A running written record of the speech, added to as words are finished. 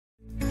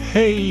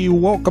Hey,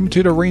 welcome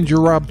to the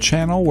RangerRob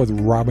channel with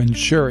Rob and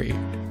Sherry.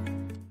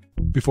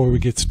 Before we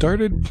get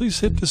started, please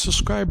hit the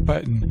subscribe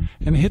button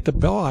and hit the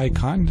bell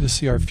icon to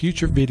see our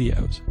future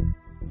videos.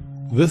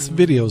 This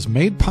video is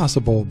made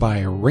possible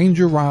by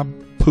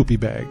RangerRob Poopy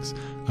Bags,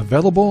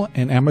 available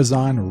in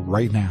Amazon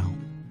right now.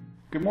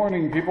 Good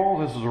morning, people.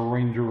 This is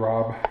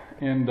RangerRob,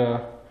 and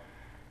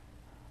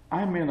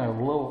I'm in a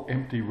little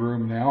empty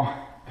room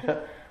now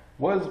that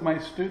was my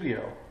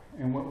studio.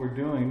 And what we're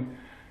doing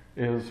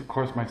is, of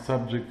course, my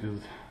subject is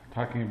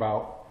talking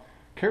about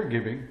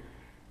caregiving,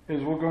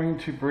 is we're going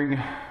to bring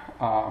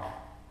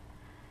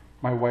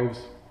my wife's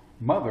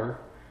mother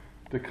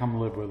to come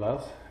live with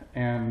us.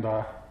 And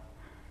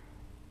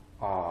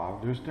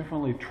there's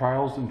definitely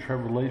trials and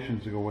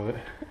tribulations to go with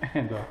it.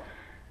 And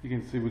you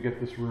can see we get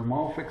this room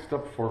all fixed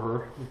up for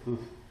her. This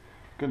is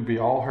going to be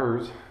all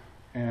hers.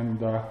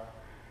 And I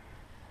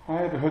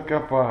had to hook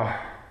up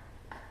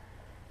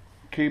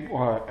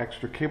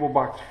extra cable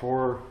box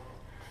for her,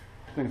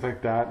 things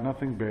like that,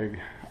 nothing big,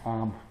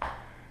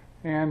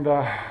 and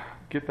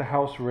get the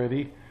house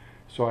ready.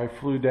 So I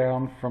flew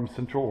down from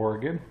Central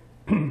Oregon,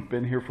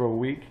 been here for a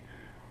week,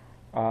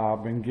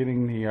 been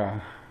getting the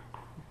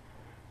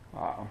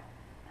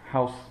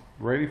house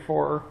ready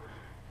for her,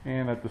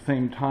 and at the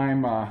same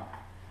time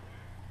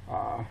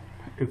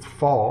it's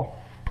fall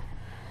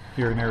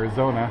here in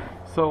Arizona,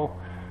 so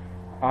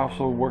I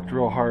also worked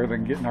real hard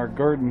on getting our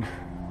garden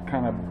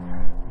kind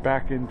of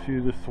back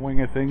into the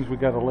swing of things. We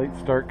got a late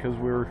start because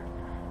we were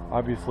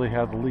obviously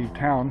had to leave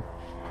town.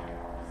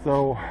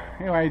 So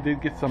anyway, I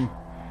did get some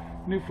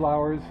new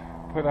flowers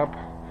put up.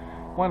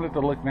 Wanted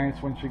to look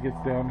nice when she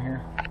gets down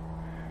here.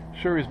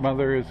 Sherry's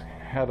mother has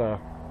had a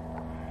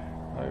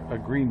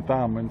green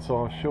thumb, and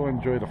so she'll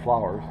enjoy the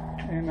flowers.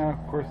 And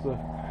of course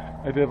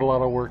I did a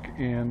lot of work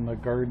in the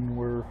garden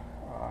where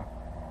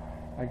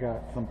I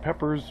got some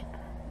peppers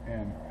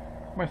and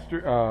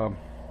mustard,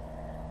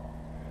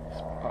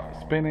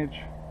 spinach,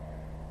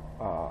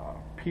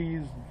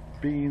 peas,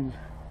 beans,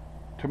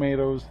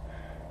 tomatoes,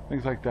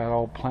 things like that,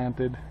 all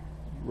planted,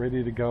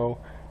 ready to go.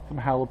 Some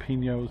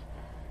jalapenos.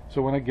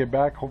 So when I get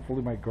back,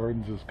 hopefully my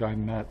garden's just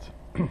gone nuts.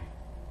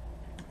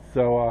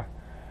 So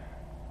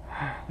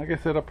like I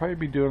said, I'll probably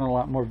be doing a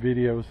lot more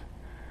videos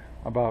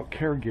about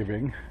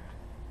caregiving,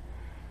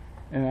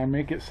 and I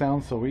make it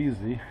sound so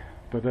easy,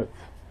 but it's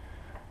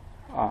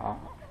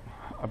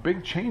a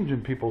big change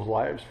in people's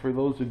lives for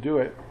those who do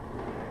it.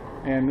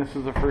 And this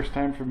is the first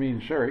time for me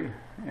and Sherry,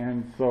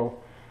 and so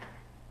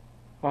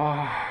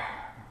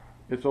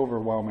it's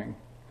overwhelming.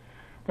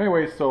 But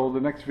anyway, so the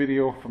next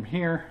video from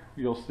here,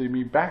 you'll see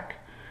me back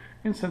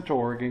in Central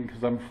Oregon,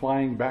 because I'm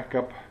flying back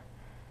up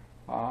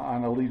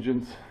on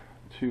Allegiance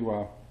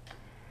to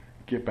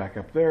get back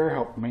up there,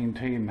 help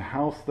maintain the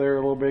house there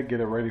a little bit, get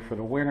it ready for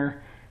the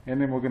winter,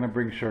 and then we're going to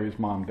bring Sherry's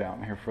mom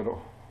down here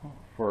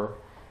for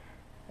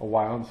a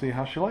while and see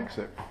how she likes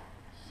it.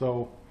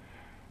 So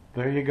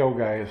there you go,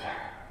 guys.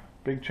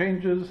 Big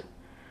changes.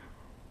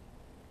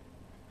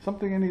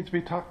 Something that needs to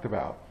be talked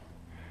about.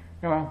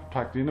 You know,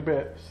 talk to you in a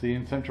bit. See you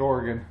in Central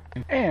Oregon.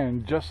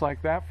 And just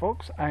like that,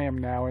 folks, I am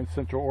now in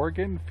Central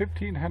Oregon,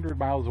 1,500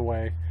 miles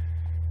away,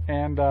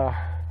 and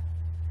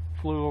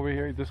flew over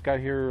here. Just got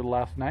here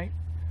last night,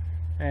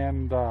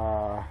 and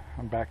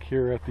I'm back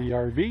here at the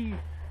RV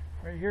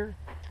right here.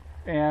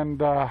 And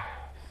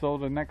so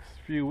the next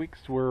few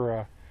weeks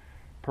we're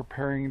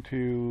preparing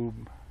to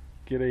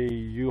get a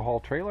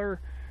U-Haul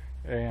trailer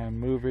and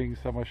moving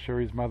some of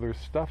Sherry's mother's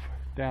stuff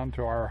down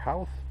to our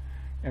house,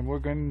 and we're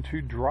going to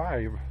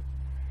drive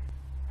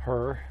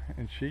her,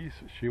 and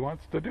she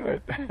wants to do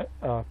it.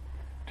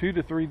 2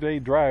 to 3 day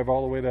drive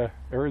all the way to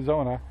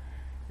Arizona,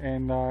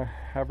 and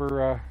have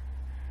her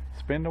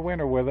spend the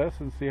winter with us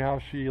and see how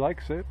she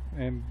likes it,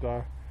 and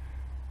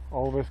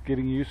all of us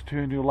getting used to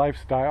a new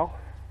lifestyle.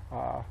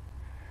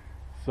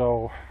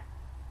 So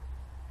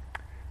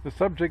the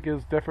subject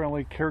is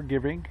definitely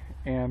caregiving,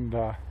 and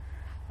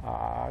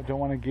I don't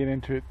want to get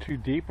into it too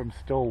deep. I'm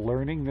still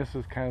learning. This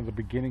is kind of the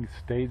beginning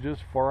stages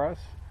for us.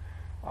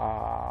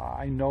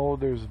 I know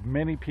there's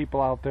many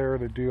people out there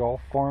that do all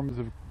forms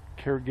of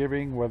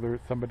caregiving, whether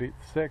it's somebody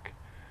that's sick,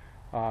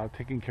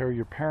 taking care of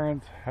your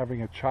parents,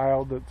 having a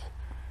child that's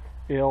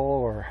ill,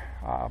 or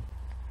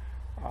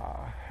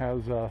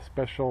has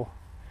special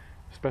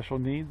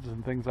needs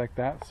and things like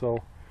that. So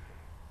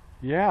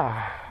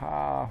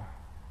yeah,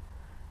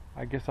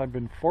 I guess I've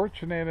been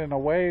fortunate in a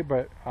way,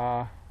 but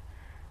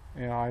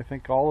you know, I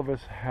think all of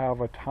us have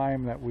a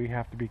time that we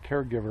have to be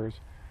caregivers,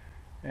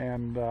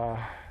 and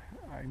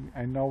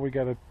I know we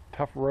got a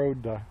tough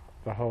road to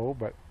hoe,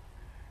 but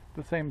at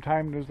the same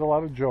time there's a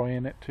lot of joy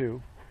in it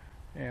too.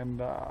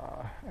 And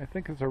I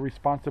think it's a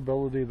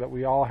responsibility that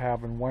we all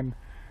have in one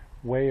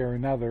way or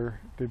another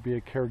to be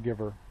a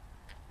caregiver.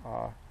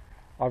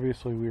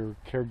 Obviously we were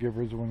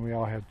caregivers when we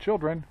all had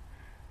children,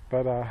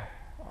 but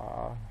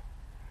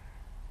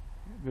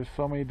there's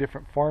so many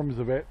different forms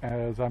of it,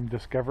 as I'm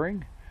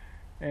discovering,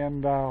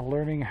 and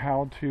learning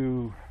how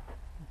to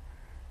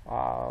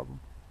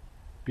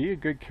be a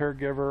good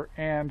caregiver,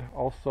 and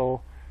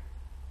also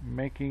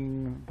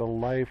making the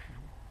life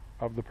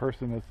of the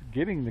person that's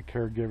getting the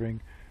caregiving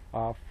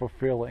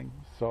fulfilling.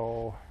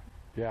 So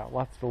yeah,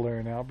 lots to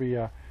learn. I'll be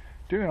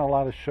doing a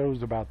lot of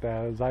shows about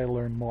that as I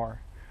learn more.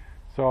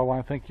 So I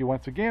want to thank you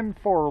once again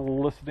for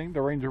listening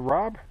to Ranger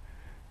Rob.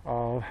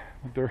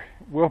 There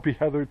will be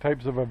other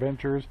types of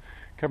adventures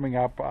coming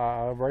up.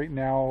 Right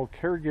now,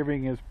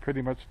 caregiving is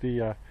pretty much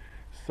the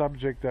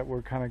subject that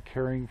we're kind of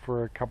carrying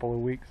for a couple of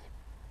weeks,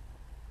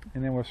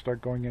 and then we'll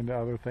start going into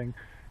other things.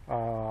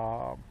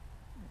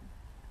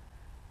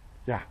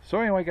 Yeah, so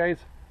anyway guys,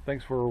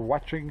 thanks for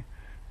watching.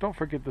 Don't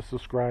forget to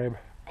subscribe.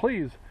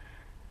 Please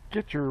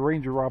get your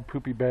RangerRob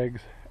Poopy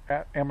bags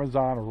at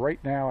Amazon right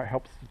now. It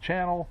helps the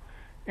channel,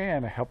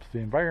 and it helps the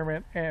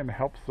environment, and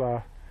helps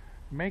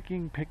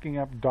picking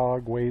up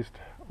dog waste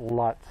a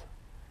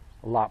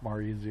lot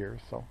more easier.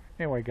 So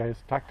anyway guys,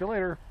 talk to you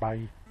later.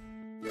 Bye.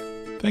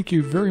 Thank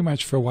you very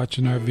much for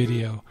watching our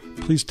video.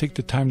 Please take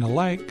the time to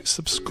like,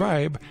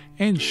 subscribe,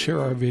 and share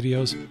our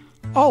videos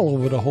all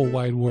over the whole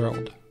wide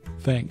world.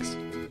 Thanks.